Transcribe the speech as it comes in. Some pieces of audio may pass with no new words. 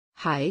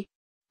Hi,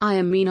 I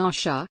am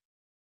Meenasha,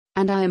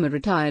 and I am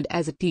retired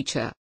as a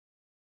teacher.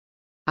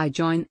 I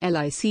joined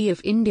LIC of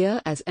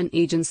India as an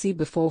agency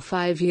before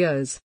 5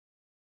 years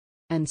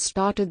and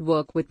started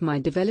work with my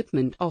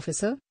development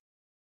officer,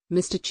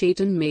 Mr.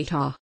 Chetan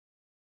Mehta.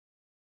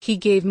 He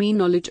gave me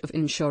knowledge of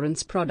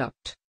insurance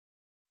product.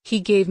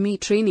 He gave me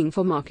training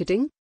for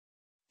marketing.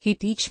 He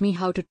teach me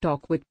how to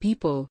talk with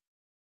people.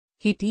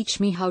 He teach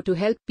me how to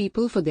help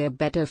people for their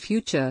better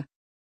future.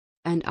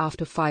 And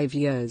after 5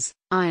 years,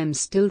 I am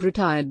still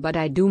retired, but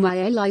I do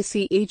my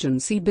LIC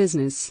agency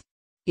business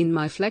in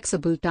my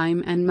flexible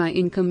time, and my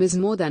income is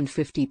more than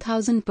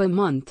 50,000 per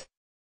month.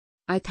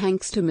 I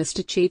thanks to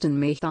Mr. Chetan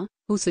Mehta,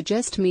 who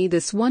suggest me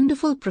this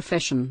wonderful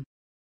profession.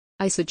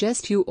 I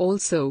suggest you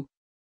also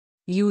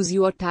use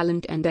your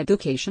talent and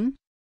education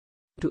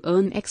to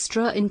earn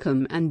extra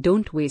income, and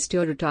don't waste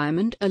your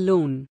retirement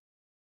alone.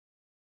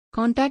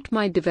 Contact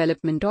my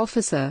development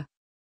officer,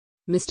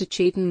 Mr.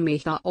 Chetan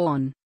Mehta,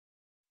 on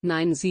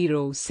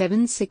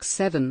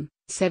 90767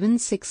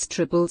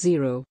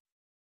 76000.